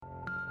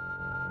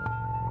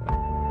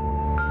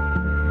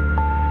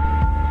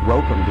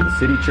Welcome to the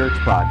City Church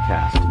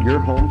Podcast, your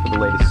home for the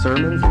latest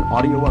sermons and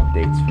audio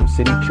updates from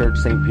City Church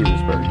St.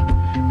 Petersburg.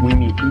 We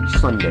meet each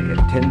Sunday at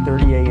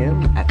 10:30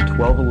 a.m. at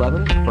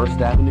 1211 First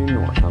Avenue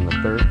North on the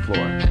 3rd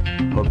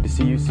floor. Hope to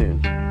see you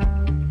soon.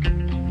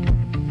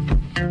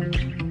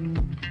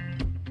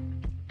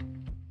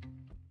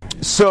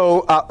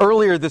 So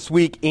earlier this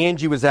week,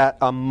 Angie was at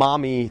a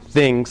mommy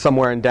thing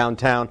somewhere in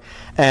downtown,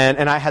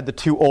 and I had the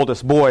two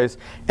oldest boys,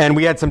 and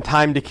we had some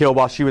time to kill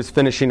while she was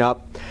finishing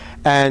up.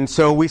 And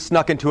so we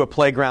snuck into a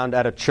playground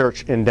at a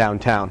church in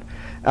downtown.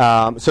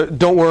 So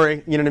don't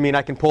worry, you know what I mean?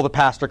 I can pull the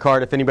pastor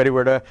card if anybody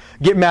were to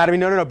get mad at me.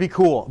 No, be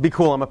cool. Be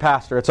cool, I'm a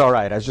pastor. It's all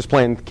right. I was just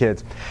playing with the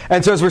kids.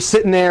 And so as we're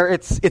sitting there,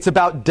 it's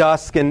about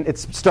dusk and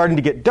it's starting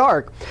to get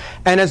dark.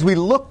 And as we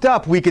looked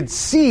up, we could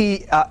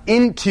see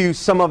into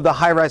some of the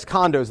high-rise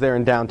condos there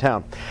in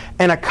downtown.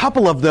 And a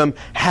couple of them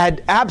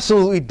had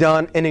absolutely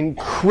done an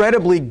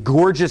incredibly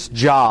gorgeous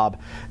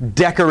job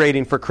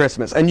decorating for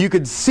Christmas. And you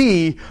could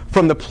see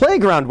from the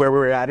playground where we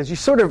were at, as you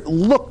sort of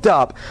looked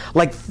up,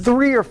 like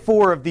 3 or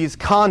 4 of these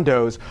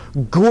condos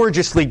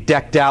gorgeously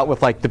decked out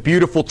with like the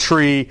beautiful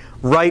tree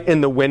right in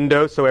the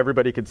window so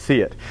everybody could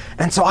see it.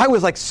 And so I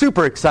was like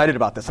super excited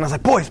about this. And I was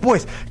like,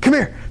 boys, come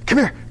here. And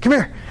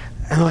they're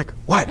like,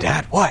 what,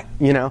 Dad? What?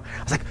 You know?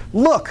 I was like,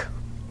 look.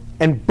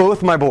 And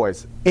both my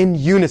boys, in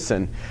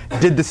unison,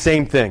 did the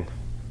same thing.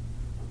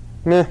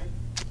 Meh,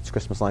 it's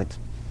Christmas lights.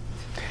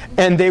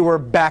 And they were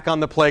back on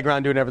the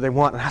playground doing whatever they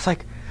want. And I was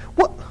like,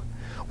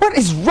 what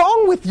is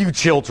wrong with you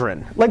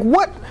children? Like,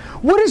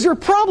 what is your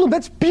problem?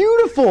 That's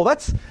beautiful.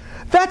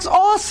 That's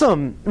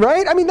awesome,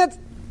 right? I mean,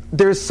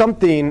 there's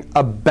something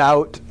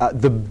about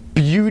the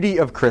beauty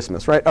of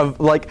Christmas, right? Of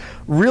like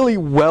really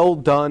well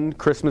done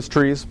Christmas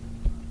trees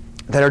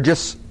that are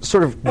just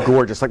sort of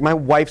gorgeous. Like my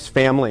wife's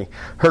family,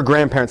 her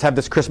grandparents have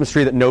this Christmas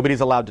tree that nobody's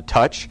allowed to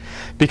touch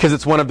because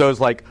it's one of those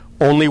like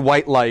only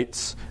white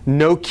lights,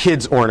 no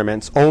kids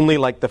ornaments, only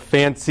like the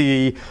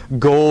fancy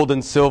gold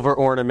and silver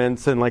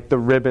ornaments and like the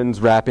ribbons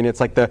wrapping. It's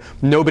like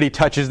nobody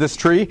touches this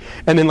tree.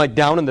 And then like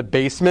down in the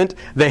basement,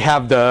 they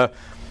have the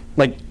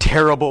like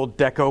terrible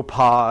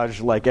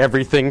decoupage, like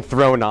everything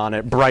thrown on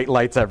it, bright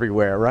lights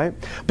everywhere, right?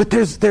 But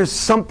there's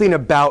something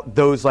about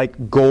those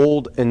like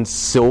gold and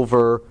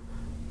silver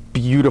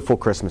beautiful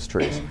Christmas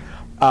trees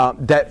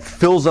that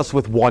fills us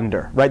with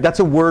wonder, right? That's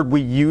a word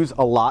we use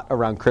a lot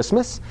around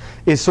Christmas,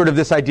 is sort of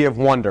this idea of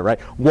wonder, right?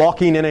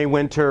 Walking in a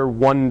winter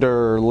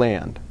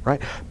wonderland,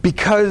 right?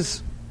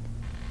 Because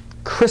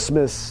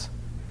Christmas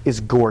is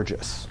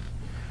gorgeous.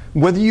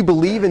 Whether you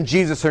believe in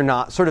Jesus or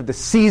not, sort of the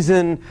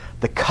season,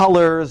 the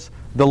colors,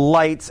 the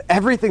lights,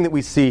 everything that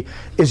we see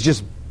is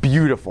just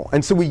beautiful.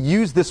 And so we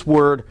use this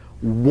word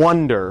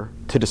wonder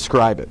to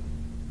describe it.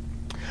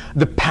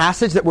 The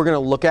passage that we're going to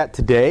look at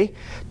today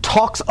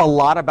talks a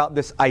lot about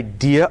this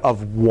idea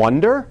of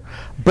wonder,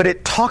 but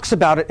it talks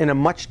about it in a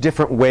much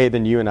different way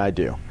than you and I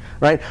do,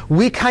 right?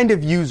 We kind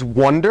of use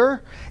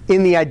wonder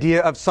in the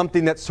idea of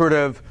something that's sort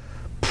of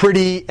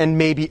pretty and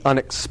maybe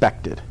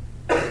unexpected.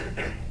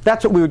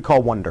 That's what we would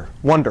call wonder.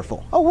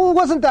 Wonderful. Oh, well,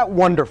 wasn't that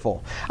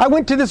wonderful? I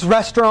went to this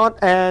restaurant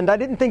and I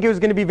didn't think it was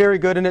going to be very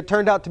good and it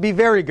turned out to be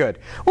very good.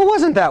 Well,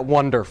 wasn't that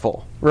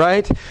wonderful,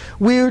 right?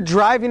 We were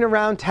driving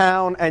around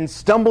town and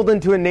stumbled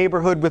into a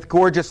neighborhood with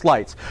gorgeous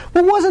lights.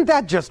 Well, wasn't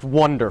that just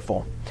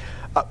wonderful?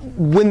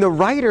 When the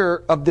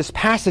writer of this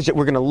passage that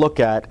we're going to look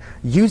at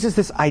uses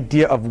this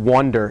idea of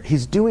wonder,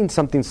 he's doing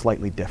something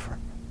slightly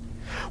different.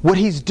 What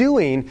he's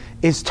doing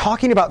is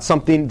talking about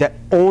something that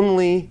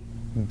only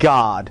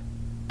God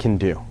can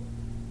do.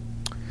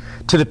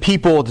 To the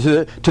people,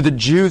 to the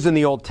Jews in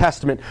the Old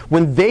Testament,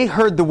 when they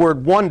heard the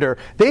word wonder,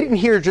 they didn't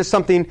hear just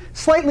something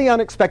slightly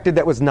unexpected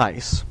that was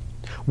nice.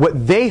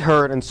 What they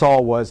heard and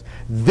saw was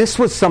this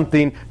was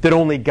something that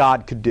only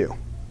God could do.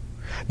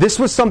 This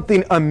was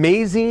something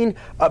amazing,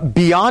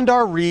 beyond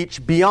our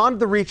reach,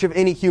 beyond the reach of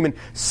any human.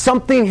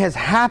 Something has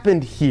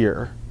happened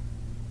here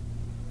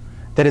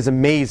that is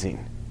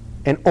amazing,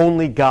 and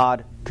only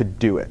God could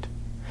do it.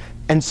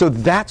 And so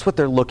that's what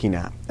they're looking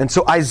at. And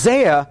so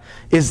Isaiah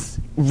is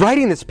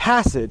writing this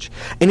passage,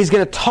 and he's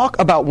going to talk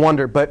about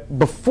wonder. But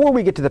before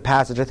we get to the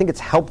passage, I think it's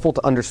helpful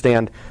to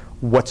understand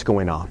what's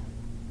going on.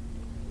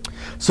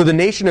 So the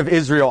nation of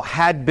Israel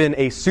had been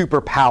a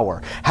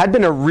superpower, had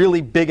been a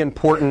really big,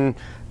 important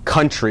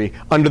country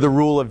under the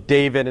rule of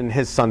David and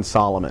his son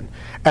Solomon.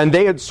 And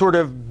they had sort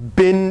of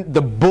been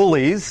the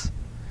bullies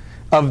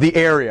of the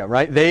area,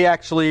 right? They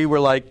actually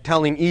were like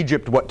telling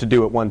Egypt what to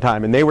do at one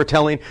time, and they were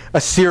telling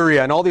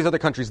Assyria and all these other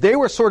countries. They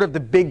were sort of the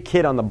big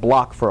kid on the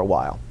block for a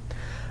while.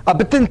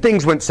 But then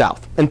things went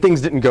south, and things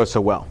didn't go so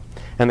well.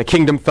 And the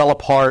kingdom fell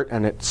apart,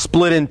 and it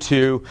split in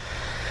two.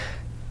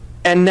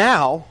 And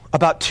now,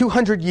 about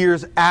 200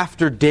 years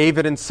after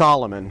David and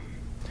Solomon,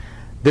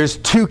 there's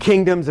 2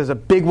 kingdoms. There's a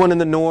big one in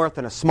the north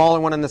and a smaller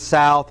one in the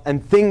south,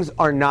 and things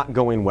are not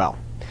going well.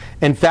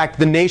 In fact,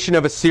 the nation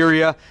of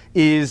Assyria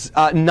is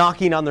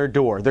knocking on their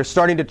door. They're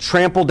starting to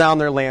trample down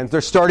their lands.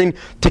 They're starting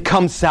to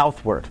come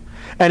southward.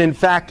 And in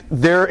fact,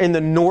 they're in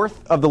the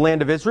north of the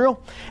land of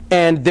Israel,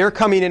 and they're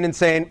coming in and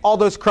saying, all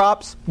those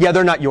crops, yeah,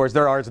 they're not yours,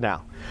 they're ours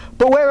now.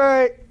 But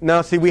wait.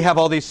 No, see, we have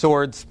all these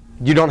swords.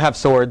 You don't have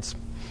swords.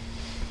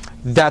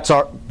 That's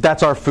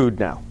our food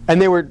now.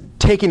 And they were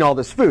taking all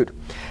this food.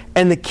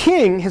 And the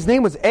king, his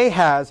name was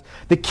Ahaz,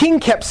 the king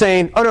kept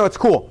saying, oh no, it's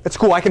cool,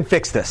 I can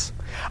fix this.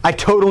 I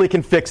totally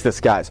can fix this,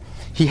 guys.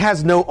 He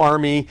has no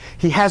army,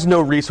 he has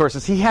no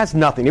resources, he has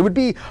nothing. It would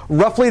be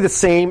roughly the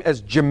same as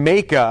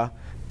Jamaica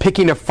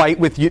picking a fight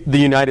with the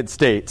United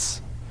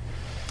States.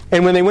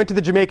 And when they went to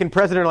the Jamaican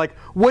president, like,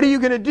 what are you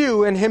going to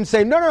do? And him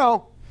saying,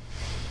 no,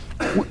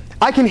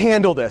 I can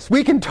handle this.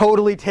 We can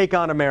totally take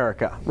on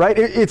America, right?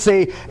 It's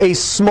a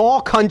small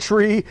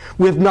country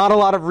with not a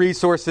lot of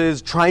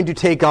resources trying to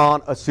take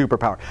on a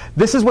superpower.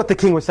 This is what the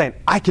king was saying.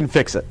 I can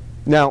fix it.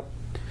 Now,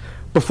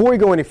 before we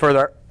go any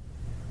further,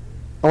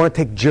 I want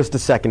to take just a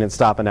second and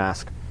stop and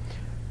ask.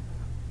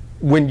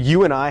 When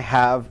you and I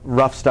have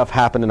rough stuff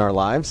happen in our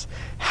lives,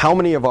 how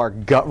many of our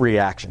gut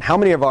reaction, how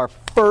many of our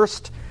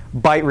first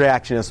bite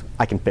reaction is,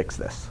 I can fix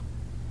this?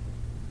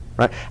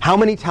 Right? How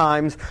many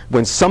times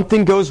when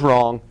something goes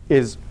wrong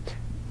is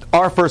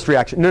our first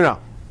reaction, no,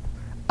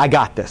 I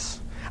got this.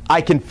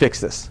 I can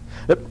fix this.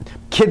 The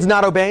kid's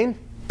not obeying?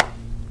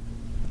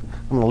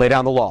 I'm going to lay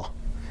down the law.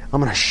 I'm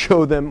going to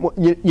show them,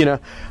 you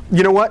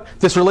know what?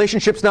 This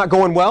relationship's not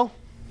going well?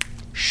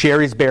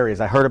 Sherry's Berries.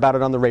 I heard about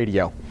it on the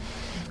radio.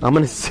 I'm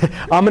going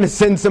to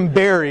send some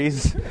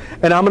berries,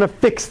 and I'm going to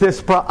fix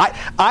this.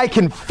 I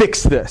can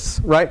fix this,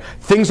 right?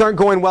 Things aren't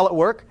going well at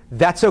work.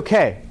 That's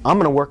okay. I'm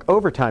going to work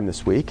overtime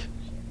this week,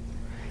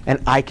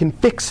 and I can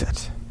fix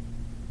it.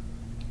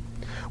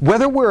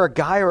 Whether we're a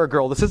guy or a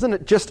girl, this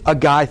isn't just a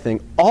guy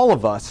thing. All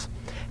of us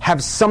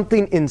have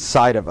something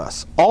inside of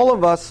us. All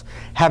of us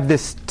have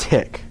this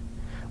tick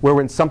where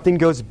when something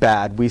goes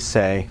bad, we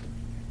say,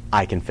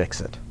 I can fix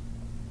it.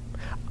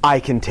 I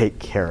can take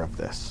care of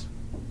this.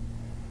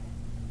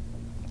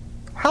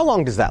 How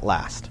long does that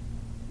last?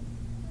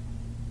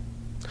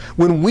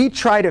 When we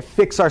try to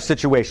fix our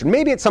situation,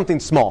 maybe it's something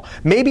small.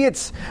 Maybe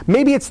it's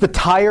the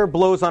tire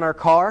blows on our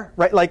car,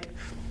 right? Like,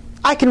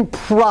 I can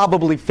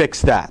probably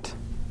fix that.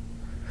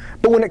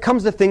 But when it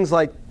comes to things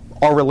like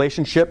our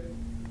relationship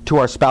to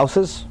our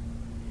spouses,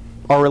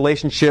 our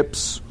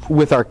relationships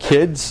with our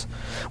kids,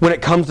 when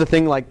it comes to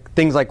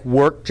things like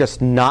work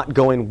just not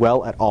going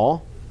well at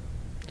all,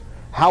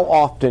 how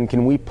often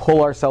can we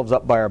pull ourselves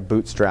up by our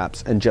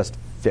bootstraps and just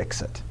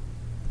fix it?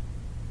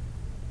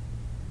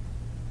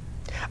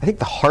 I think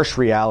the harsh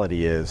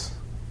reality is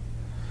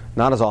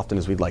not as often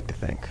as we'd like to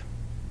think.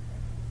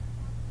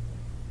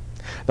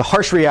 The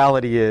harsh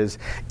reality is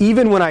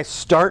even when I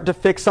start to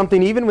fix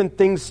something, even when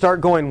things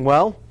start going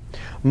well,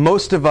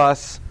 most of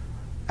us,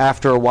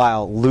 after a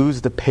while,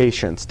 lose the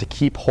patience to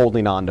keep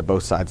holding on to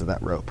both sides of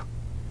that rope.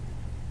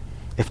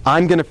 If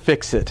I'm going to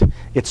fix it,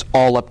 it's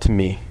all up to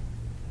me.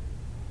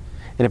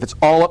 And if it's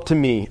all up to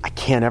me, I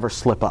can't ever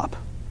slip up.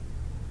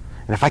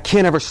 And if I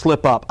can't ever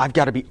slip up, I've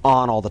got to be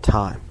on all the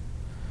time.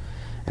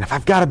 And if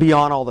I've got to be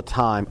on all the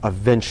time,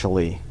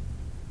 eventually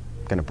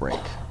I'm going to break.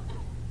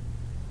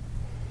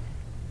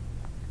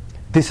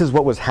 This is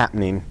what was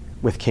happening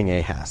with King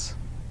Ahaz.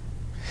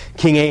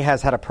 King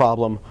Ahaz had a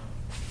problem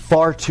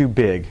far too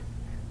big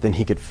than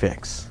he could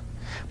fix.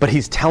 But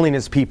he's telling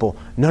his people,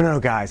 no,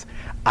 guys,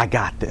 I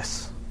got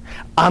this.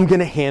 I'm going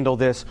to handle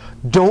this.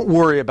 Don't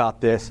worry about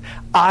this.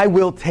 I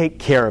will take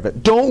care of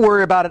it. Don't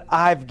worry about it.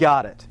 I've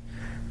got it.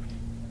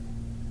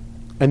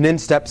 And then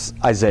steps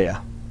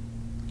Isaiah.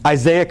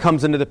 Isaiah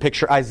comes into the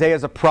picture. Isaiah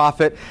is a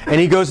prophet,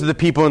 and he goes to the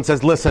people and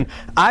says, listen,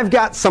 I've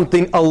got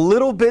something a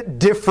little bit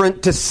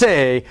different to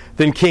say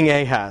than King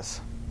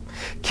Ahaz.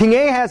 King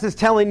Ahaz is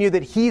telling you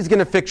that he's going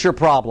to fix your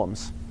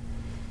problems.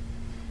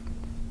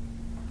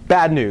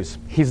 Bad news,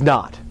 he's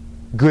not.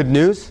 Good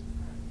news,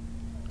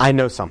 I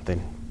know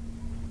something.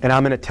 And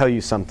I'm going to tell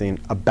you something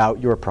about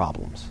your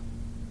problems.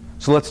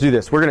 So let's do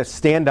this. We're going to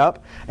stand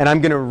up, and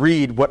I'm going to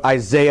read what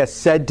Isaiah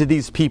said to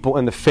these people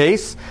in the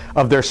face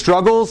of their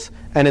struggles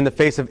and in the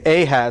face of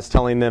Ahaz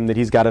telling them that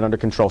he's got it under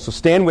control. So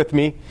stand with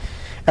me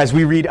as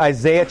we read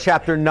Isaiah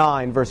chapter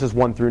 9, verses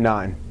 1 through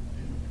 9.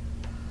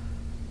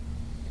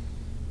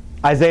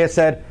 Isaiah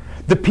said,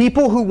 "The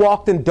people who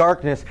walked in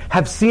darkness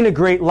have seen a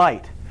great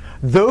light.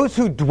 Those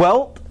who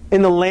dwelt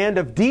in the land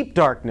of deep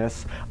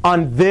darkness,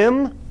 on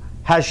them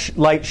has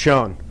light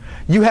shone.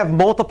 You have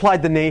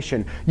multiplied the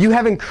nation. You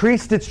have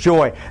increased its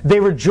joy. They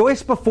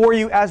rejoice before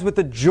you as with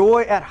the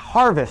joy at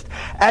harvest,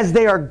 as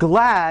they are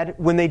glad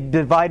when they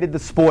divided the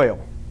spoil.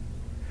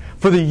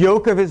 For the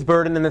yoke of his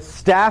burden and the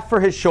staff for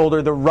his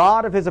shoulder, the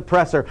rod of his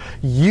oppressor,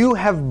 you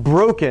have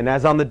broken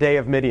as on the day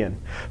of Midian.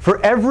 For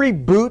every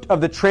boot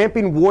of the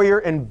tramping warrior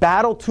in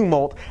battle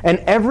tumult and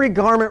every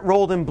garment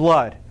rolled in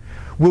blood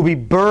will be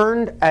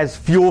burned as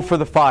fuel for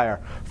the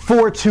fire.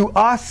 For to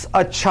us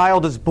a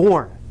child is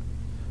born.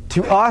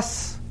 To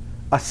us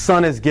a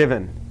son is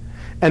given,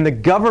 and the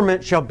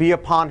government shall be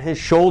upon his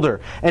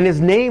shoulder, and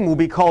his name will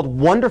be called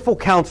Wonderful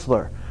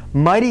Counselor,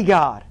 Mighty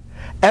God,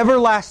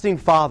 Everlasting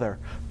Father,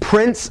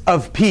 Prince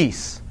of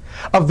Peace.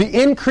 Of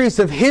the increase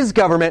of his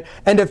government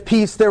and of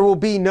peace there will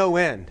be no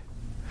end.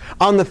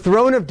 on the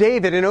throne of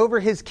David and over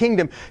his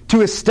kingdom,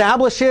 to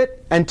establish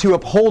it and to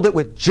uphold it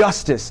with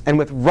justice and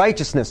with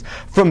righteousness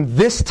from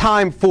this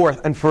time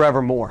forth and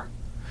forevermore.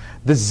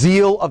 The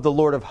zeal of the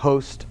Lord of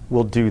hosts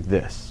will do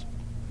this.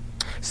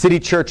 City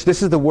Church,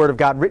 this is the Word of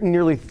God written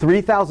nearly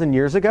 3,000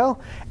 years ago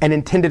and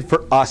intended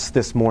for us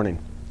this morning.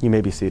 You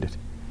may be seated.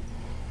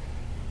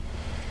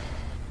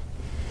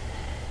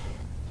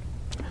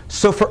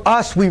 So for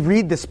us, we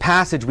read this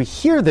passage, we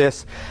hear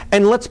this,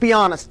 and let's be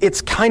honest,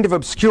 it's kind of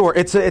obscure.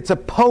 It's a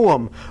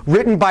poem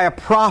written by a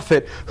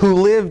prophet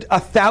who lived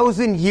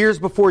 1,000 years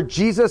before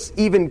Jesus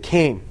even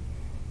came.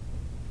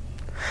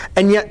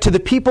 And yet, to the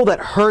people that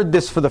heard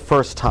this for the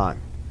first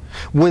time,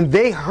 when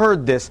they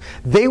heard this,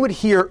 they would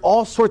hear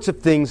all sorts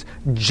of things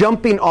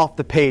jumping off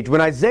the page.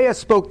 When Isaiah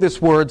spoke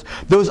these words,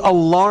 those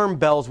alarm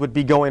bells would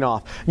be going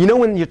off. You know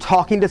when you're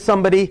talking to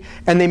somebody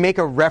and they make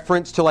a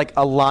reference to like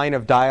a line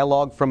of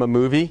dialogue from a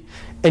movie,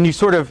 and you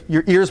sort of,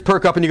 your ears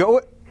perk up and you go,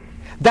 oh,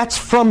 that's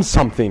from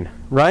something,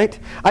 right?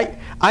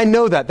 I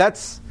know that.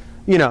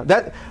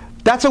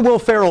 That's a Will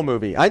Ferrell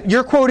movie.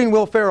 You're quoting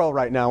Will Ferrell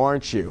right now,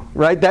 aren't you?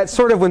 Right? That's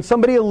sort of when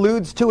somebody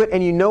alludes to it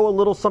and you know a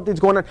little something's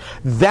going on.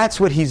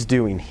 That's what he's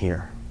doing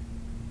here.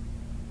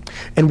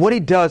 And what he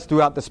does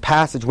throughout this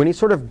passage, when he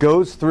sort of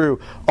goes through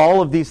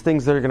all of these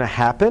things that are going to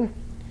happen,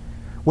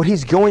 what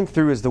he's going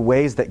through is the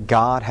ways that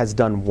God has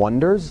done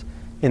wonders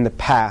in the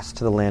past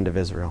to the land of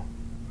Israel.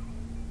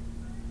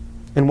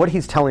 And what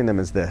he's telling them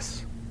is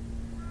this: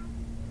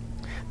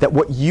 that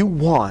what you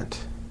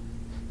want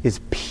is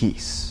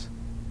peace.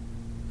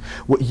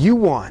 What you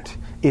want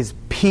is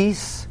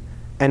peace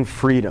and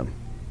freedom.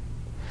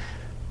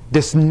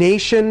 This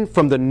nation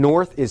from the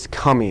north is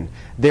coming.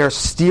 They are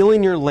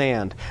stealing your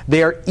land.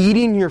 They are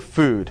eating your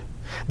food.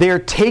 They are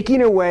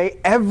taking away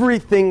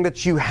everything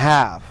that you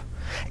have.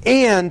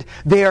 And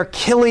they are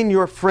killing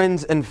your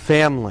friends and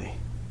family.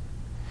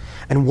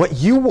 And what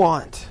you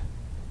want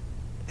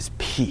is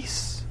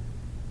peace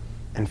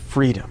and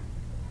freedom.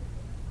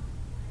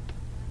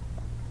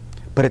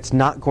 But it's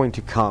not going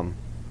to come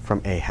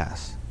from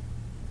Ahaz.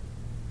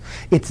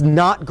 It's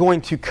not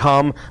going to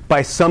come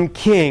by some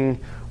king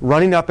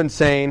running up and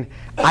saying,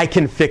 I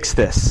can fix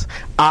this.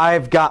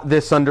 I've got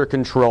this under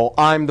control.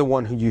 I'm the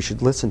one who you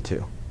should listen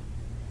to.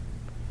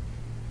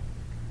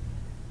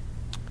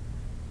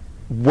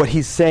 What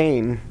he's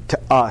saying to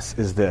us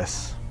is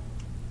this: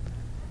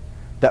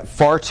 that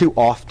far too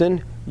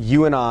often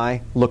you and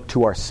I look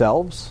to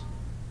ourselves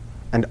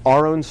and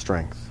our own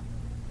strength,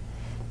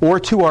 or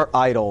to our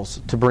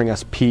idols, to bring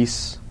us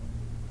peace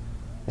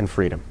and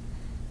freedom.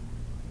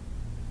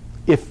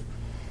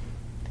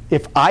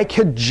 If I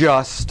could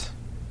just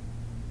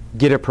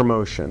get a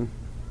promotion,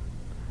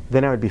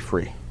 then I would be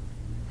free.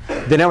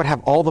 Then I would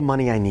have all the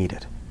money I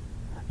needed.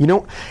 You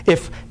know,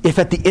 if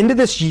at the end of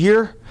this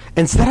year,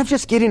 instead of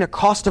just getting a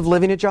cost of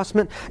living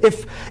adjustment,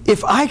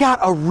 if I got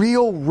a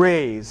real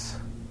raise,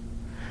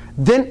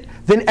 then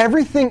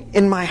everything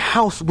in my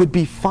house would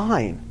be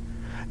fine.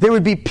 There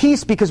would be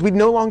peace because we'd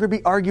no longer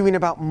be arguing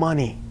about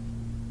money.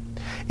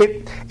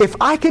 If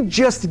I could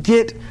just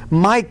get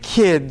my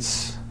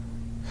kids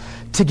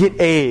to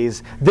get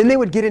A's, then they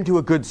would get into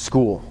a good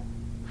school.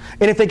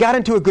 And if they got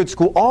into a good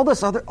school, all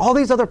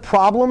these other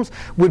problems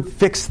would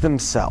fix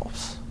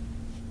themselves.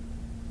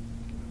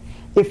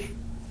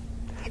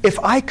 If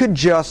I could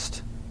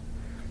just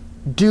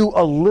do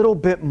a little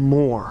bit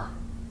more,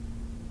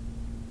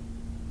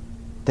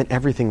 then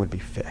everything would be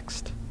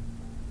fixed.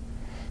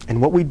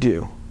 And what we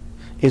do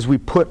is we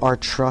put our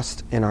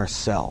trust in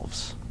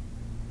ourselves,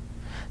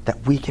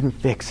 that we can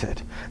fix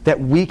it, that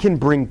we can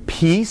bring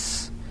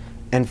peace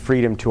and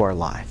freedom to our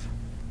life.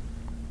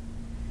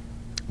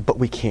 But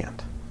we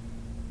can't.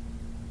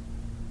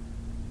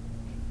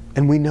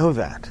 And we know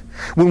that.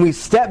 When we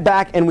step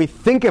back and we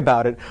think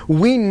about it,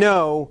 we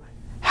know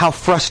how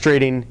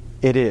frustrating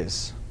it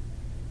is.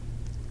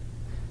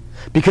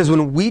 Because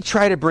when we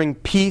try to bring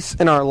peace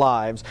in our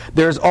lives,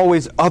 there's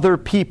always other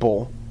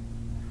people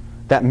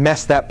that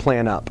mess that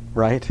plan up,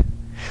 right?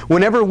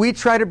 Whenever we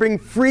try to bring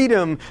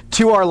freedom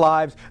to our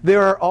lives,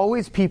 there are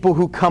always people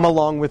who come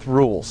along with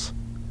rules,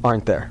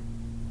 aren't there?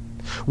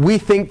 We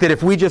think that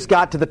if we just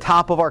got to the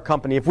top of our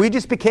company, if we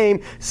just became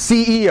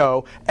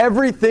CEO,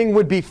 everything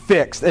would be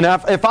fixed. And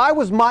if I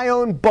was my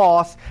own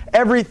boss,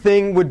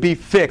 everything would be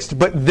fixed.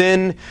 But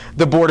then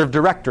the board of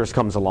directors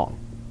comes along.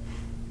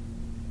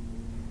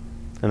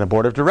 And the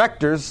board of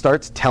directors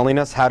starts telling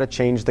us how to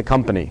change the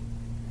company.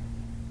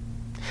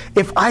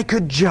 If I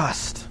could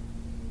just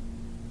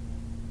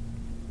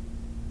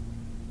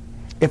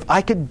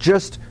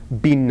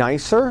be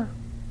nicer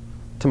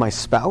to my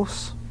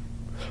spouse,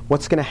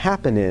 what's going to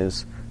happen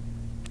is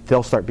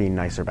they'll start being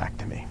nicer back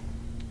to me.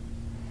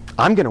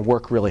 I'm going to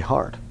work really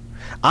hard.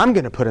 I'm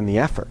going to put in the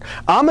effort.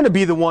 I'm going to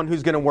be the one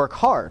who's going to work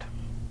hard.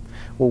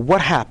 Well,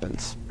 what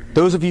happens?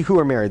 Those of you who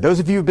are married, those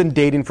of you who have been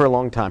dating for a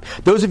long time,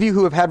 those of you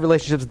who have had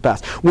relationships in the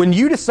past, when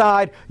you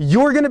decide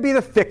you're going to be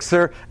the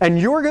fixer and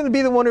you're going to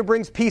be the one who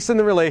brings peace in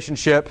the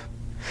relationship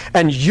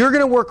and you're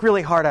going to work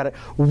really hard at it,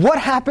 what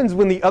happens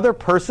when the other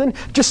person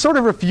just sort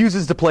of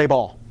refuses to play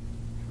ball?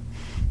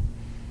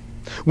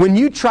 When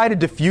you try to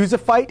defuse a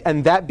fight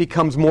and that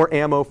becomes more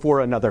ammo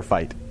for another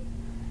fight,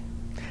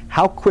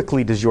 how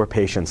quickly does your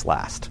patience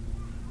last?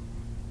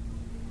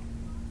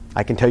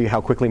 I can tell you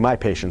how quickly my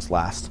patience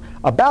lasts.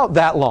 About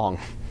that long.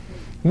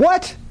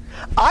 What?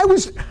 I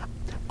was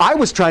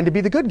trying to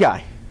be the good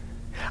guy.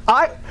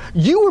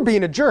 You were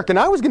being a jerk, and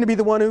I was going to be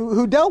the one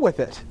who dealt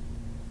with it.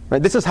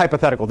 Right? This is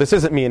hypothetical. This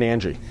isn't me and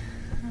Angie.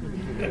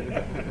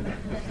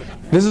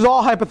 This is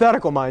all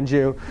hypothetical, mind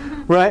you.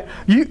 Right?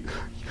 You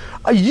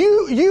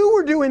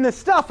were doing this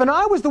stuff, and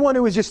I was the one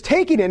who was just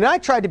taking it, and I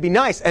tried to be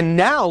nice, and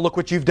now look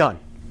what you've done.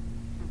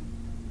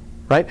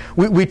 Right?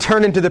 We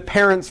turn into the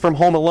parents from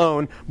Home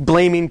Alone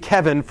blaming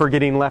Kevin for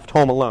getting left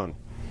home alone.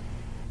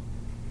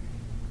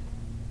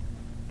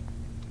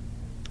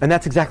 And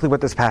that's exactly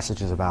what this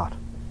passage is about.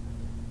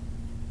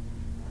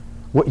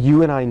 What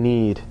you and I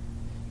need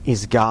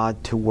is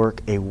God to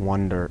work a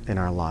wonder in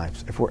our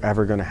lives if we're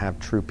ever going to have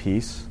true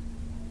peace,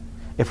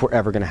 if we're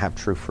ever going to have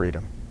true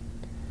freedom.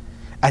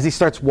 As he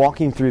starts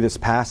walking through this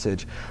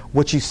passage,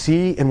 what you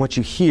see and what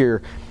you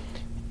hear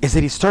is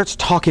that he starts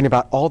talking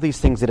about all these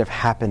things that have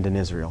happened in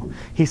Israel.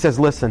 He says,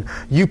 listen,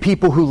 you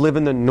people who live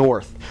in the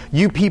north,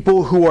 you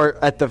people who are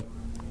at the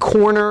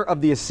corner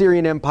of the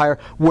Assyrian Empire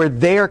where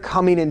they are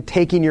coming and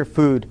taking your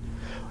food,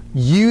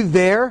 you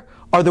there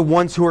are the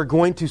ones who are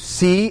going to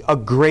see a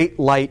great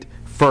light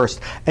first.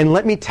 And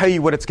let me tell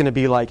you what it's going to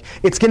be like.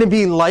 It's going to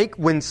be like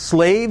when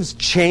slaves'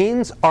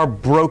 chains are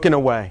broken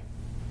away.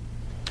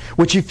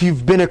 Which, if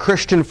you've been a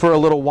Christian for a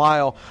little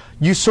while,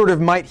 you sort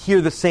of might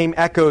hear the same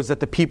echoes that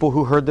the people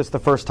who heard this the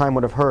first time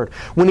would have heard.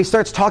 When he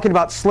starts talking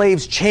about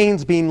slaves'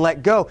 chains being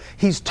let go,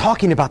 he's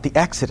talking about the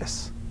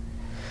Exodus.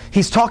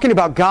 He's talking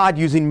about God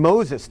using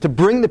Moses to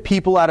bring the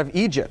people out of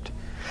Egypt.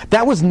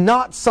 That was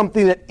not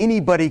something that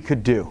anybody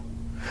could do.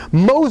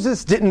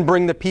 Moses didn't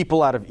bring the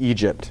people out of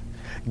Egypt.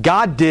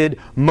 God did.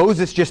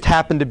 Moses just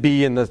happened to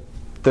be in the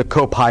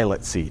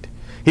co-pilot seat.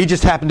 He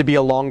just happened to be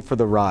along for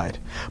the ride.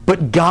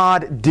 But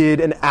God did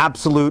an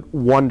absolute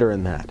wonder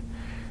in that.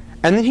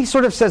 And then he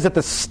sort of says that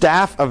the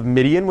staff of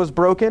Midian was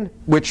broken,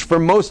 which for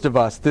most of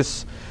us,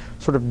 this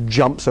sort of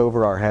jumps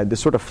over our head.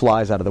 This sort of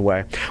flies out of the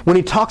way. When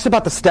he talks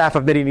about the staff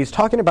of Midian, he's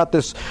talking about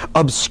this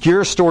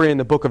obscure story in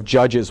the book of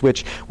Judges,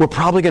 which we're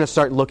probably going to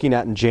start looking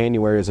at in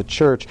January as a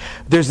church.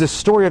 There's this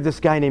story of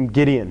this guy named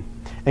Gideon.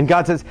 And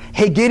God says,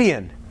 hey,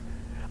 Gideon,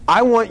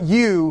 I want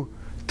you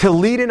to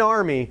lead an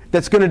army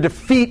that's going to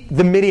defeat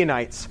the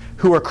Midianites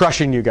who are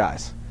crushing you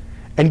guys.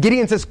 And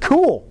Gideon says,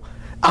 cool,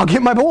 I'll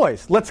get my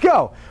boys. Let's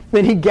go.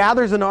 Then he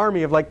gathers an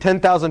army of like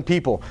 10,000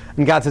 people.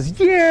 And God says,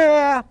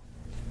 yeah,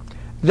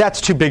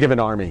 that's too big of an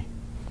army.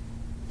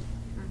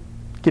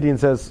 Gideon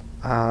says,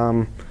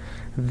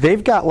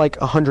 they've got like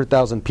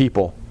 100,000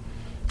 people.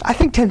 I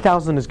think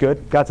 10,000 is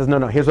good. God says, no,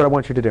 here's what I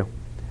want you to do.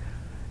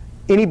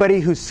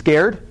 Anybody who's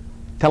scared,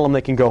 tell them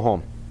they can go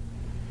home.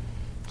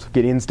 So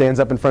Gideon stands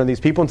up in front of these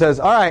people and says,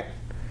 all right,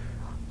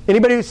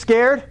 anybody who's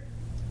scared,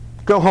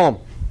 go home.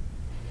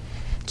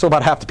 So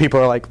about half the people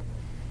are like,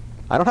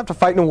 I don't have to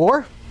fight in a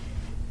war?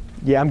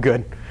 Yeah, I'm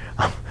good.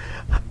 I'm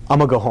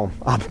going to go home.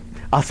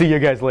 I'll see you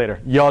guys later.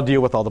 Y'all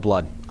deal with all the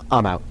blood.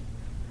 I'm out.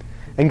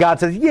 And God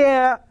says,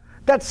 yeah,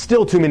 that's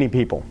still too many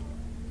people.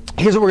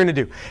 Here's what we're going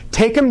to do.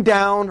 Take them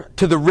down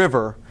to the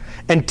river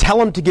and tell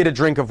them to get a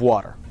drink of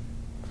water.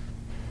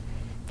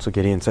 So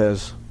Gideon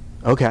says,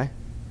 okay.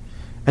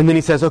 And then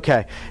he says,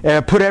 okay,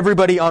 put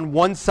everybody on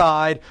one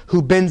side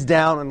who bends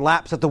down and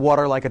laps at the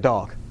water like a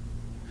dog.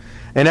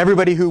 And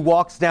everybody who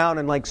walks down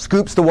and like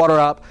scoops the water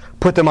up,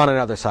 put them on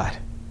another side.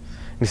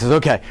 And he says,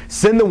 okay,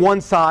 send the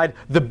one side,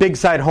 the big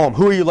side home.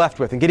 Who are you left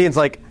with? And Gideon's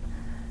like,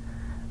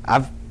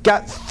 I've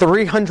got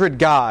 300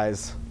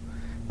 guys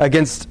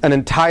against an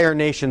entire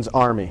nation's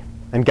army.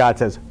 And God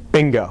says,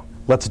 bingo,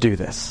 let's do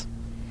this.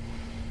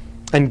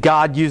 And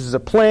God uses a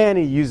plan,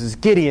 he uses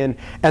Gideon,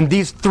 and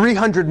these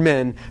 300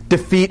 men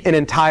defeat an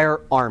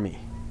entire army.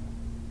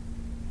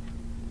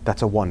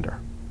 That's a wonder.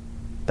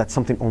 That's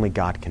something only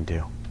God can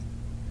do.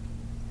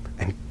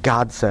 And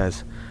God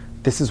says,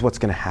 this is what's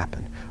going to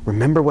happen.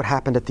 Remember what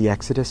happened at the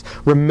Exodus?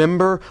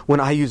 Remember when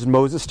I used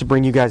Moses to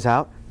bring you guys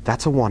out?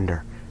 That's a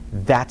wonder.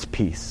 That's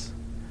peace.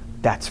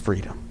 That's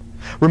freedom.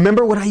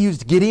 Remember when I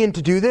used Gideon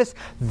to do this?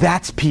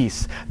 That's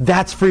peace.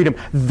 That's freedom.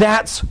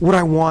 That's what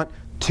I want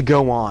to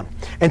go on.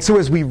 And so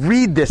as we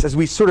read this, as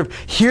we sort of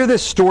hear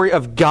this story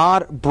of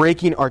God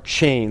breaking our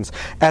chains,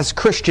 as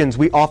Christians,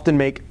 we often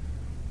make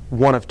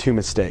one of two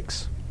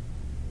mistakes.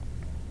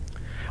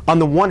 On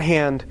the one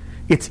hand,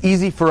 it's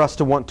easy for us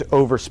to want to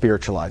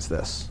over-spiritualize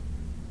this.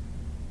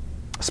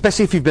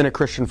 Especially if you've been a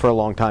Christian for a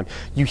long time.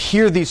 You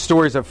hear these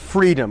stories of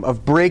freedom,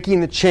 of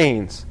breaking the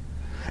chains,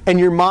 and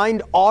your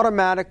mind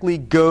automatically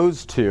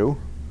goes to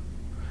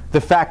the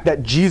fact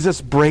that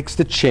Jesus breaks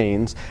the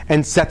chains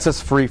and sets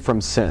us free from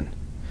sin.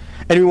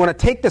 And we want to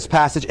take this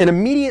passage and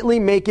immediately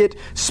make it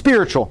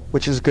spiritual,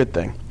 which is a good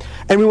thing.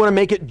 And we want to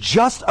make it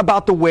just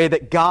about the way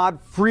that God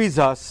frees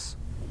us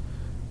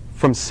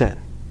from sin.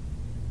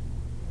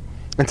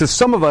 And so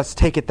some of us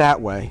take it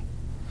that way,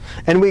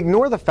 and we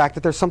ignore the fact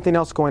that there's something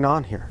else going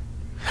on here.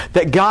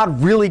 that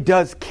God really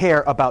does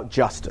care about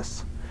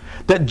justice.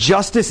 That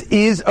justice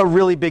is a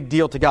really big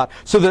deal to God.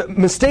 So the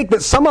mistake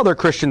that some other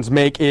Christians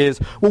make is,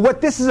 well,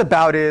 what this is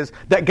about is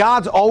that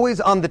God's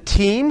always on the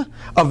team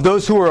of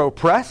those who are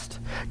oppressed.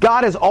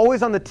 God is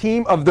always on the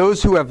team of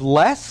those who have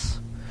less.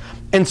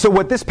 And so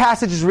what this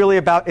passage is really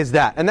about is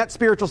that. And that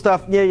spiritual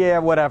stuff, yeah,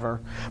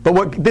 whatever. But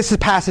what this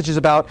passage is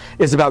about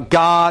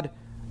God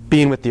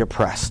being with the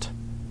oppressed.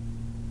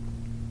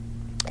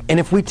 And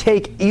if we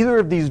take either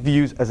of these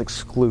views as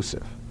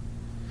exclusive,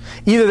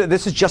 either that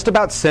this is just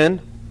about sin,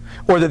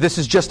 or that this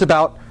is just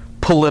about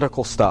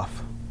political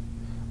stuff,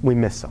 we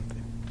miss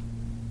something.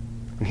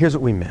 And here's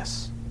what we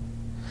miss.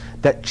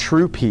 That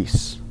true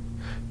peace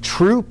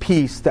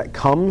that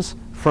comes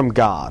from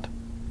God,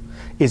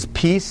 is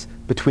peace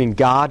between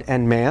God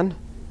and man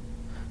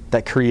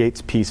that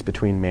creates peace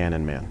between man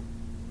and man.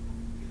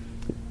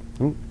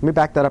 Let me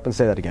back that up and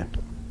say that again.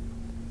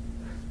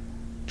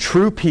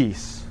 True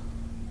peace.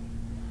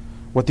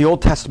 What the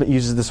Old Testament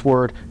uses this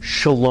word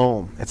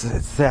shalom. It's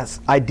this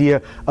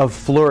idea of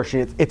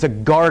flourishing. It's a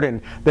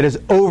garden that is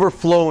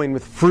overflowing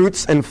with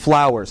fruits and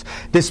flowers.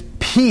 This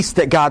peace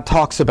that God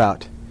talks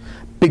about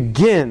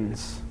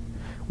begins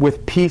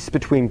with peace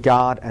between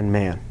God and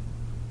man.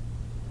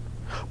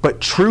 But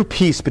true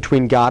peace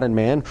between God and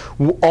man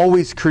will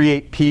always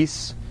create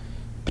peace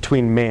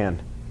between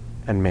man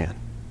and man.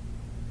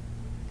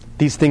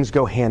 These things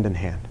go hand in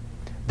hand.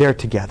 They're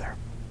together.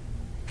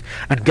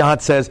 And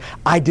God says,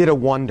 I did a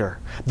wonder.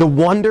 The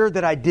wonder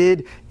that I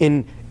did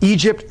in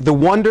Egypt, the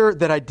wonder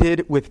that I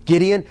did with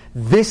Gideon,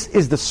 this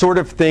is the sort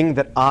of thing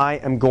that I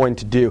am going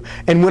to do.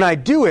 And when I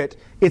do it,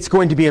 it's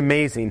going to be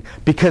amazing.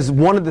 Because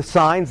one of the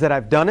signs that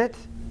I've done it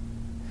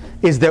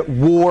is that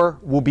war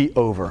will be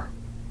over.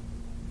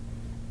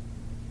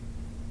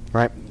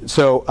 Right?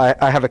 So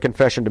I have a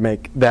confession to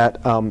make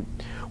that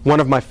one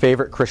of my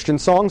favorite Christian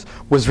songs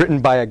was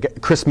written by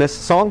Christmas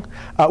song,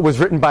 was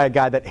written by a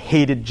guy that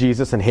hated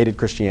Jesus and hated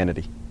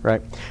Christianity,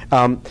 right?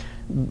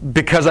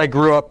 Because I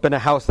grew up in a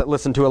house that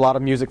listened to a lot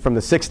of music from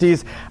the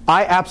 60s,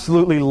 I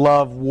absolutely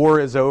love War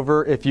Is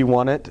Over If You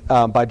Want It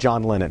by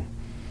John Lennon.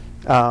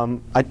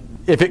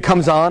 If it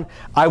comes on,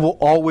 I will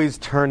always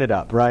turn it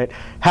up, right?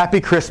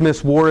 Happy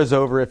Christmas, war is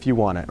over if you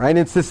want it, right? And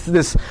it's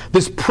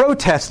this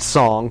protest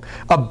song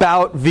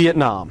about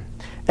Vietnam.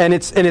 And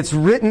it's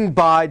written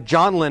by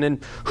John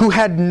Lennon, who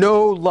had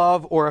no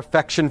love or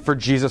affection for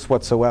Jesus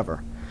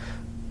whatsoever.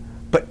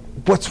 But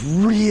what's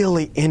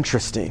really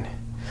interesting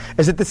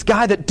is that this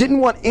guy that didn't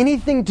want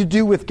anything to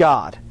do with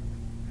God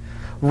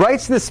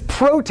writes this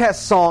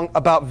protest song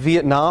about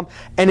Vietnam,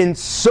 and in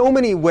so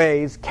many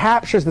ways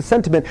captures the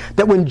sentiment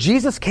that when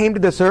Jesus came to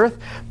this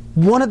earth,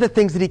 one of the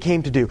things that he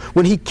came to do,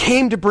 when he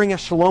came to bring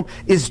us shalom,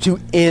 is to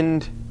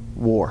end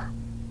war.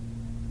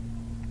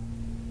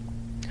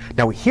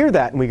 Now we hear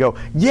that and we go,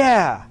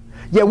 yeah,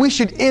 we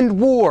should end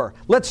war.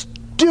 Let's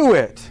do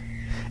it.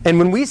 And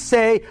when we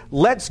say,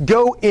 let's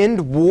go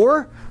end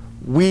war,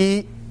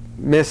 we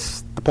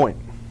miss the point.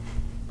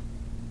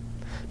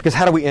 Because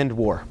how do we end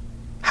war?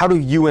 How do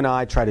you and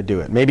I try to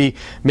do it? Maybe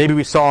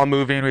we saw a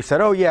movie and we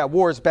said, oh yeah,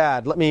 war is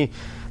bad. Let me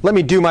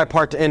do my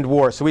part to end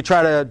war. So we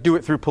try to do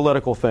it through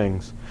political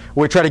things.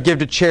 We try to give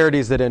to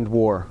charities that end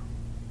war.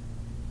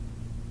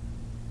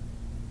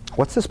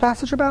 What's this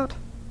passage about?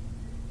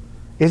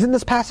 Isn't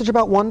this passage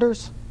about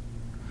wonders?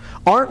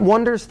 Aren't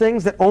wonders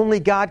things that only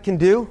God can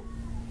do?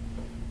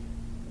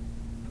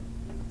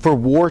 For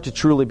war to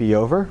truly be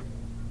over,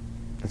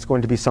 it's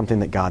going to be something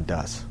that God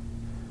does.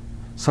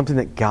 Something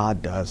that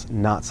God does,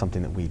 not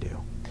something that we do.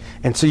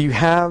 And so you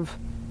have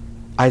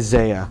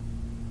Isaiah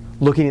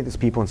looking at these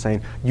people and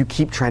saying, you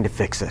keep trying to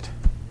fix it.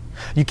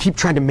 You keep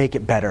trying to make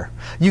it better.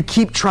 You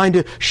keep trying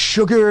to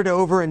sugar it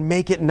over and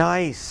make it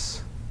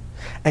nice.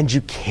 And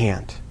you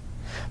can't.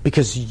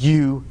 Because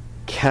you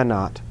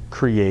cannot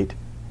create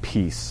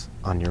peace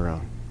on your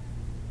own.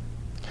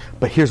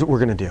 But here's what we're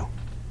going to do.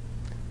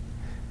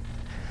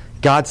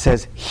 God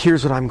says,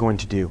 here's what I'm going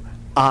to do.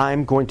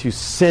 I'm going to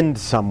send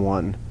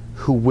someone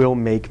who will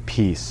make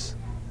peace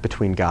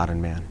between God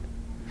and man.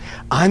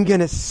 I'm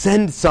going to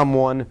send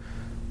someone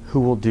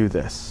who will do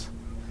this.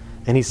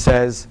 And he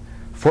says,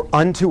 for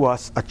unto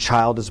us a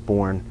child is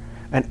born,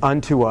 and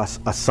unto us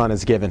a son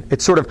is given.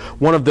 It's sort of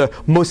one of the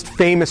most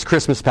famous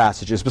Christmas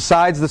passages.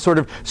 Besides the sort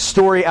of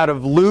story out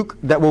of Luke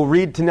that we'll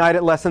read tonight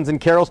at Lessons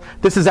and Carols,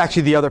 this is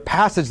actually the other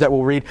passage that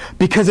we'll read,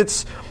 because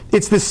it's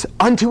this,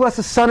 unto us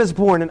a son is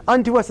born, and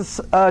unto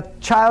us a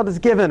child is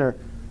given, or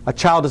a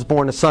child is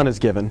born, a son is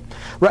given.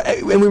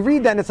 Right? And we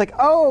read that and it's like,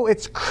 oh,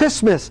 it's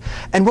Christmas.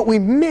 And what we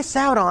miss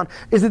out on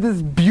is that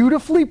this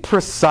beautifully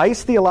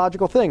precise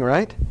theological thing,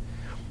 right?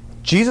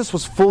 Jesus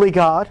was fully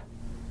God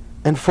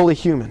and fully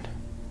human.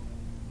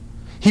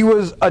 He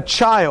was a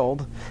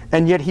child,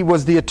 and yet he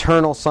was the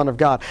eternal Son of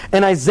God.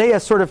 And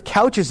Isaiah sort of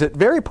couches it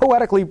very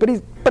poetically, but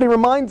he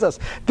reminds us,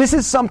 this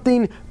is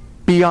something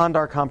beyond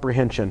our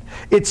comprehension.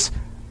 It's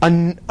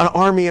an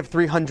army of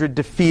 300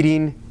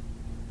 defeating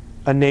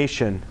a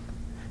nation.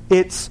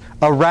 It's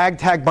a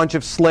ragtag bunch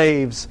of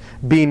slaves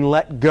being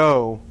let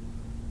go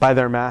by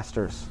their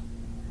masters.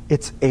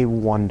 It's a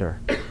wonder.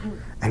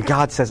 And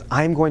God says,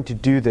 I'm going to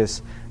do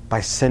this by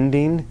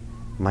sending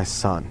my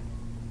son.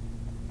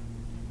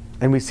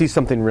 And we see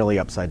something really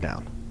upside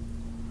down.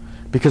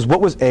 Because what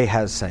was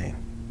Ahaz saying?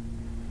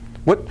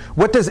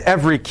 What does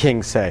every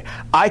king say?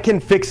 I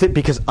can fix it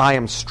because I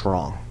am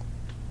strong.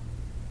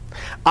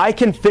 I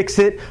can fix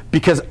it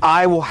because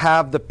I will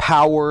have the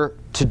power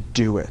to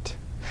do it.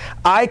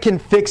 I can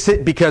fix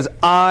it because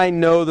I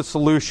know the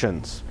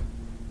solutions.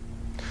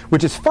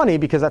 Which is funny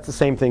because that's the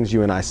same things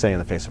you and I say in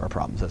the face of our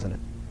problems, isn't it?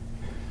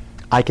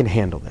 I can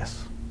handle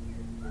this.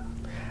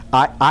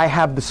 I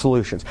have the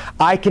solutions.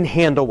 I can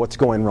handle what's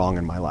going wrong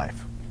in my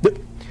life.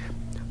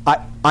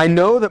 I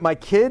know that my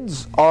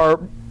kids are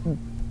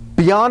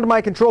beyond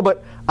my control,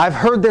 but I've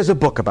heard there's a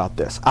book about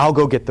this. I'll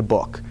go get the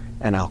book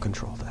and I'll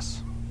control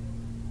this.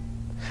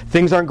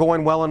 Things aren't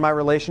going well in my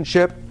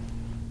relationship.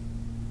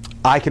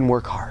 I can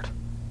work hard.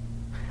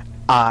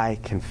 I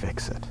can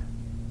fix it.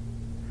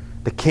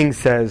 The king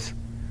says,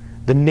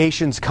 the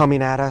nation's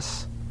coming at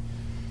us.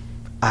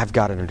 I've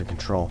got it under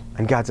control.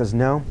 And God says,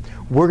 no,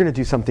 we're going to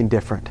do something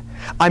different.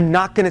 I'm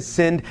not going to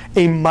send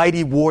a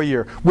mighty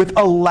warrior with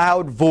a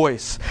loud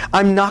voice.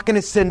 I'm not going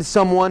to send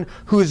someone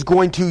who is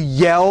going to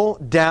yell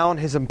down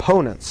his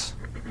opponents.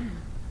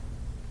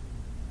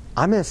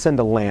 I'm going to send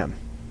a lamb.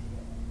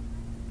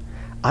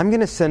 I'm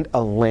going to send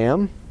a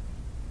lamb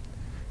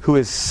who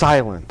is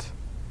silent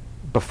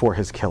before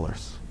his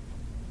killers.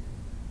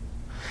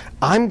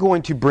 I'm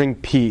going to bring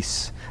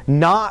peace,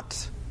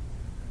 not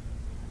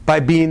by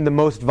being the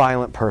most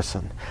violent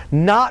person,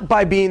 not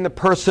by being the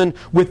person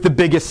with the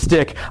biggest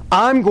stick.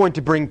 I'm going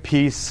to bring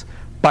peace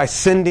by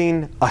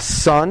sending a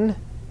son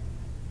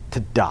to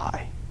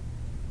die.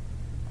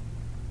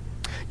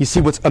 You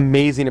see, what's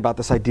amazing about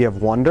this idea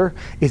of wonder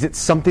is it's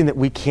something that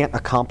we can't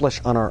accomplish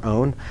on our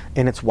own,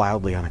 and it's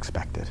wildly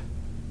unexpected.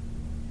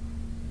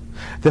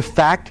 The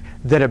fact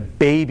that a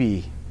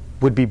baby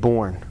would be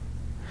born,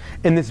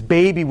 and this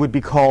baby would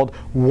be called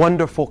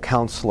Wonderful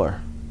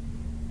Counselor,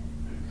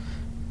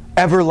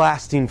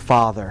 Everlasting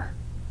Father,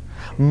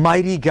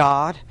 Mighty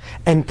God,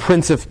 and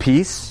Prince of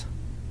Peace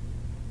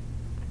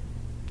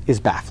is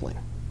baffling.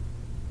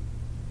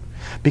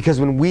 Because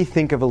when we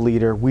think of a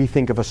leader, we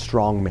think of a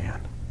strong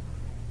man.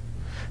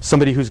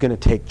 Somebody who's going to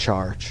take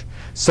charge.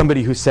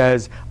 Somebody who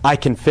says, I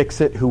can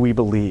fix it, who we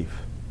believe.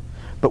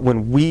 But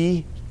when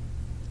we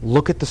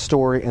look at the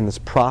story and this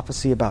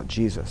prophecy about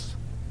Jesus,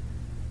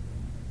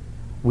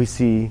 we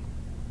see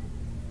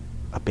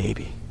a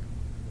baby.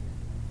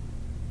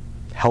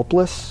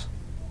 Helpless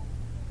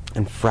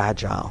and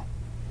fragile.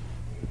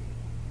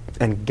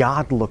 And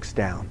God looks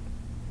down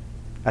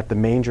at the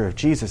manger of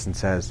Jesus and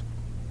says,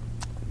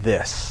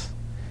 this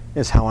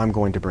is how I'm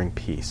going to bring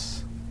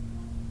peace.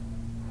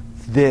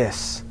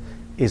 This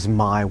is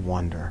my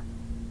wonder.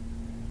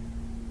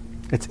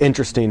 It's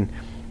interesting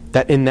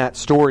that in that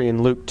story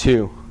in Luke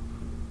 2,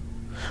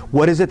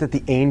 what is it that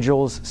the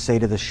angels say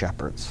to the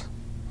shepherds?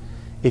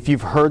 If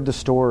you've heard the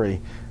story,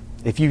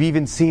 if you've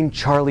even seen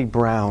Charlie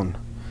Brown,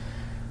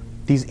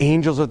 these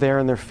angels are there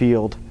in their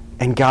field,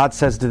 and God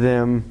says to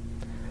them,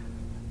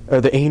 or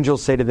the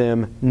angels say to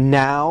them,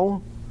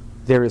 now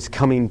there is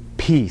coming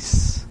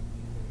peace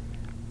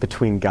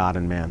between God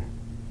and man.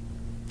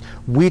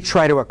 We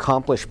try to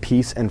accomplish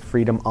peace and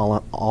freedom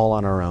all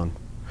on our own.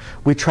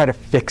 We try to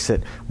fix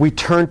it. We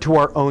turn to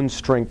our own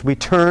strength. We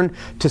turn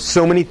to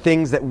so many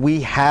things that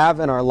we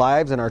have in our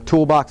lives, in our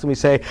toolbox, and we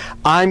say,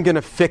 I'm going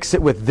to fix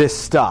it with this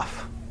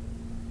stuff.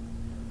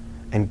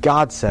 And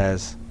God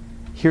says,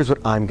 here's what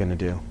I'm going to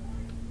do.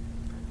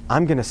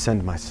 I'm going to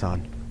send my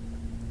son.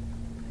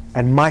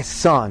 And my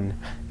son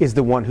is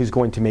the one who's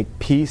going to make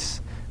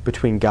peace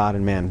between God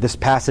and man. This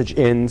passage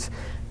ends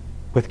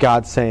with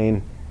God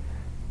saying,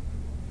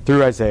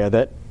 through Isaiah,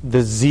 that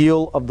the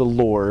zeal of the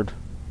Lord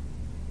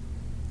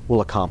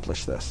will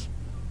accomplish this.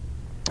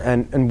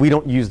 And we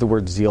don't use the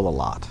word zeal a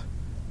lot,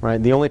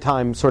 right? The only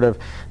time sort of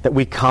that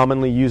we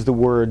commonly use the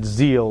word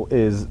zeal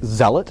is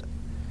zealot,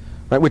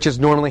 right? Which is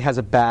normally has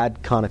a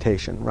bad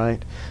connotation,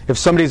 right? If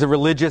somebody's a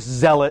religious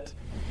zealot,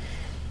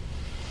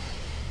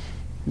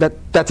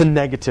 that's a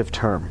negative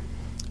term.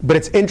 But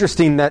it's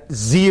interesting that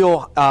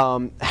zeal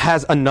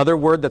has another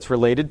word that's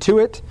related to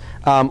it,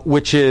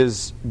 which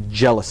is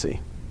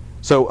jealousy.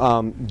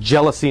 So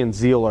jealousy and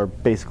zeal are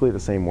basically the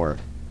same word.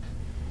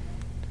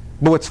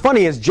 But what's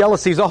funny is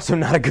jealousy is also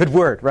not a good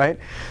word, right?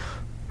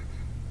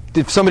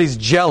 If somebody's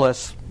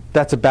jealous,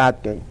 that's a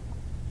bad thing.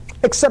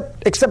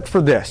 Except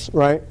for this,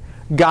 right?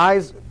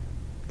 Guys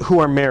who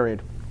are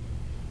married,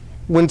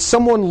 when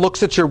someone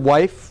looks at your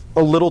wife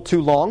a little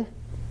too long,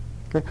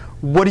 okay,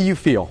 what do you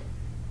feel?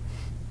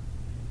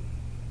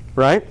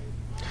 Right?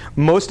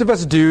 Most of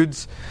us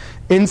dudes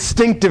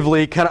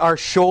instinctively our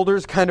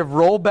shoulders kind of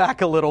roll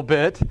back a little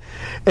bit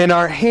and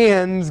our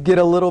hands get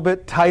a little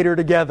bit tighter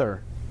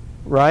together,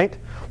 right?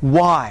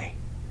 Why?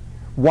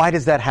 Why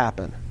does that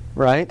happen,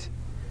 right?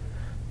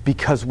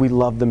 Because we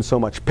love them so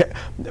much.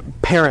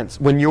 Parents,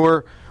 when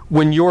you're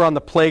on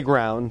the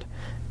playground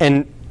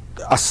and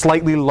a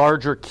slightly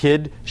larger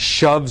kid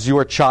shoves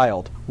your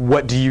child,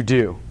 what do you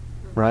do,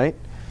 right?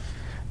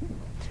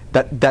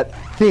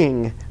 that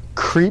thing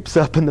creeps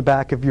up in the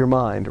back of your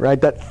mind, right?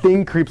 That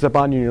thing creeps up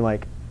on you and you're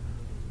like,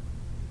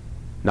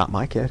 not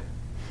my kid.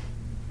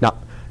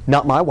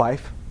 Not my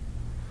wife.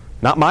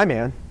 Not my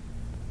man.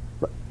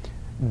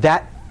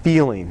 That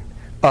feeling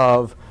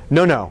of,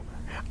 no,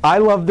 I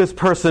love this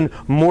person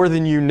more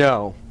than you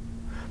know.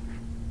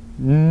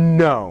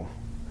 No.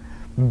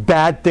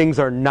 Bad things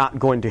are not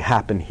going to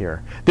happen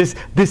here. This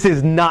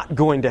is not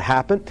going to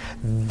happen.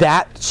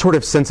 That sort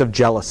of sense of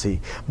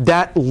jealousy,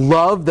 that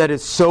love that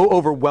is so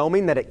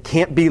overwhelming that it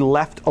can't be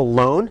left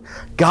alone,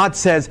 God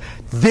says,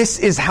 this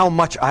is how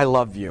much I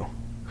love you.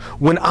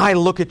 When I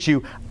look at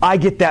you, I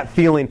get that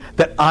feeling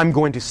that I'm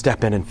going to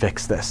step in and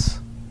fix this.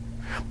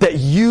 That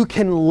you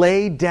can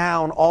lay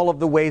down all of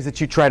the ways that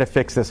you try to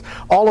fix this.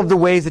 All of the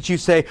ways that you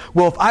say,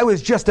 well, if I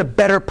was just a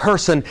better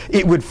person,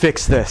 it would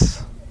fix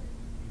this.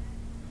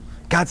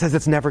 God says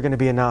it's never going to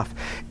be enough.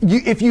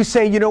 If you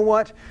say, you know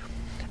what,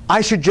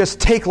 I should just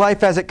take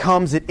life as it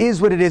comes. It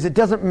is what it is. It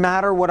doesn't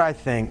matter what I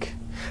think.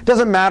 It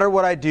doesn't matter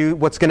what I do.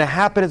 What's going to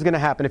happen is going to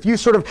happen. If you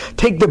sort of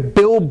take the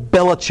Bill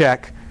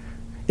Belichick,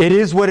 it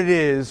is what it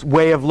is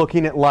way of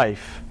looking at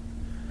life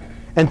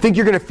and think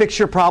you're going to fix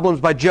your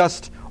problems by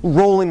just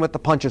rolling with the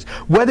punches.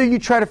 Whether you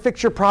try to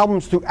fix your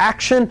problems through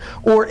action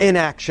or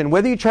inaction,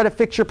 whether you try to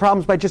fix your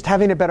problems by just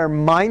having a better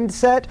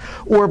mindset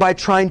or by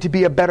trying to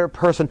be a better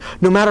person,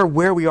 no matter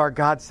where we are,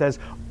 God says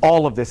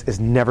all of this is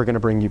never going to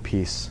bring you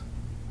peace.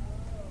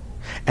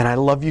 And I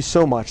love you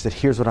so much that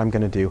here's what I'm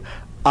going to do.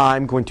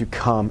 I'm going to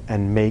come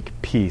and make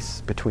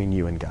peace between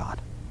you and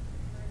God.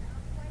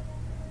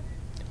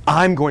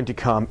 I'm going to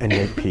come and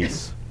make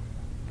peace.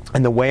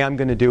 And the way I'm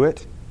going to do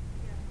it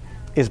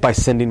is by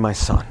sending my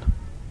son.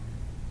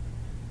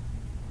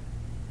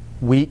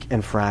 Weak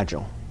and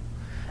fragile.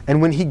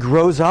 And when he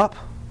grows up,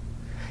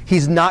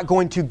 he's not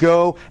going to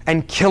go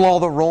and kill all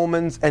the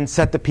Romans and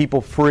set the people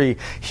free.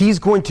 He's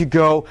going to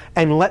go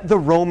and let the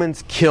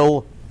Romans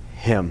kill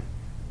him.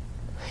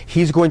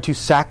 He's going to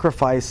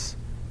sacrifice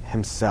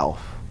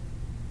himself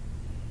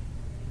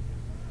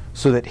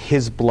so that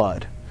his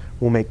blood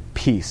will make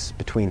peace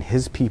between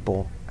his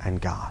people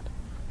and God.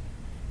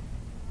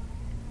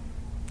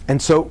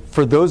 And so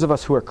for those of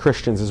us who are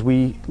Christians, as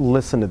we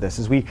listen to this,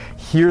 as we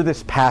hear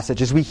this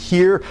passage, as we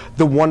hear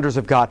the wonders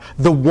of God,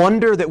 the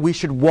wonder that we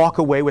should walk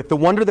away with, the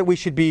wonder that we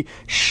should be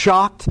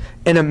shocked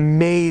and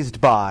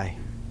amazed by,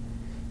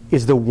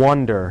 is the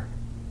wonder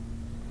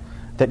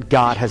that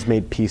God has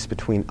made peace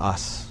between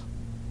us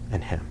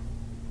and him.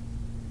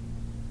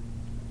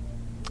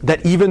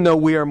 That even though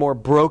we are more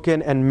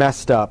broken and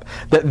messed up,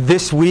 that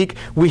this week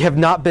we have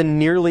not been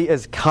nearly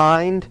as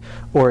kind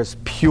or as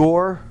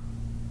pure.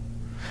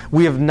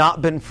 We have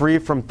not been free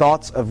from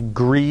thoughts of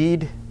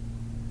greed.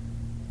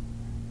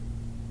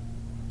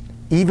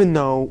 Even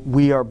though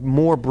we are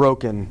more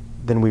broken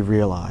than we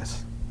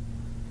realize,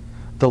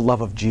 the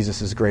love of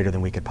Jesus is greater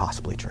than we could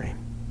possibly dream.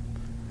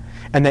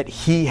 And that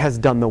he has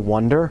done the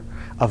wonder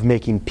of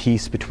making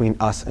peace between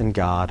us and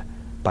God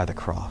by the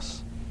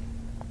cross.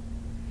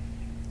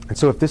 And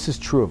so if this is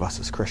true of us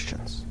as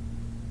Christians,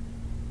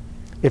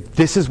 if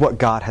this is what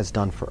God has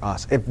done for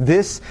us, if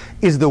this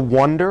is the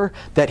wonder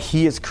that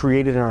he has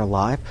created in our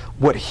life,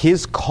 what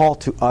his call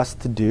to us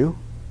to do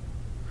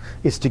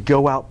is to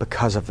go out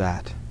because of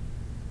that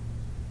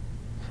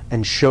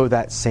and show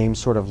that same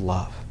sort of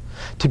love.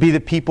 To be the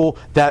people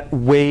that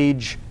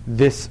wage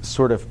this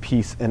sort of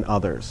peace in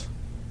others.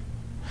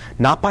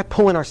 Not by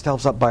pulling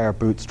ourselves up by our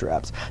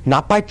bootstraps,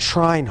 not by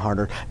trying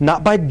harder,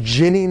 not by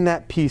ginning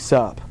that peace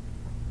up,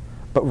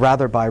 but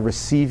rather by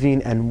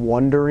receiving and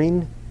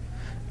wondering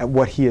at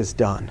what he has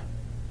done.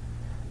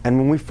 And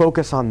when we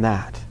focus on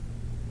that,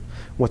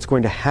 what's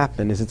going to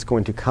happen is it's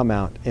going to come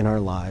out in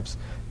our lives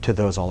to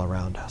those all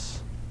around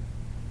us.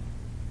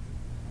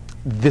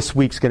 This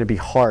week's going to be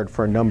hard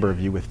for a number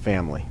of you with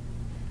family.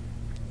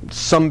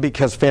 Some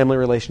because family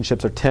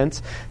relationships are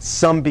tense.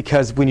 Some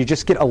because when you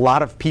just get a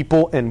lot of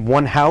people in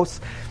one house,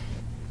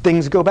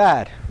 things go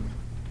bad.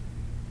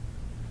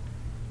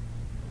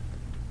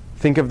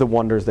 Think of the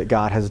wonders that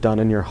God has done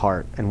in your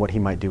heart and what he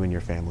might do in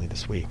your family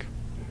this week.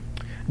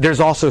 There's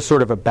also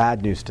sort of a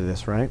bad news to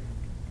this, right?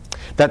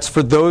 That's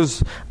for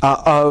those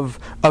of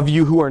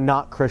you who are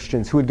not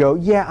Christians who would go,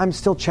 yeah, I'm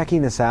still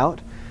checking this out.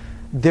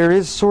 There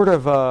is sort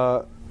of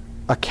a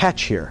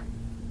catch here.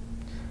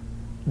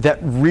 That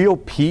real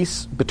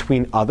peace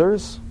between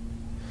others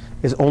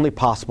is only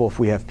possible if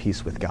we have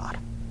peace with God.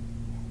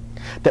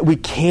 That we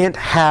can't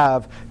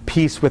have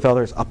peace with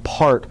others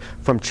apart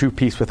from true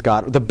peace with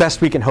God. The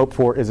best we can hope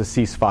for is a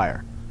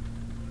ceasefire.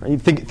 You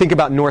think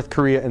about North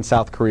Korea and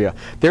South Korea.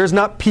 There's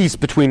not peace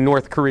between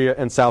North Korea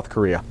and South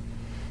Korea.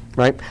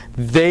 Right?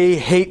 They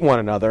hate one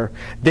another.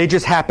 They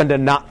just happen to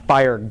not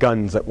fire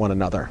guns at one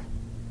another.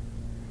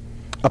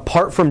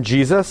 Apart from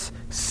Jesus,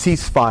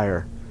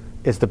 ceasefire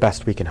is the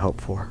best we can hope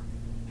for.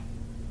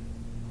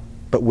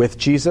 But with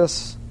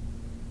Jesus,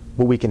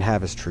 what we can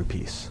have is true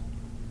peace.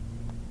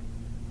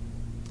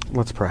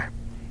 Let's pray.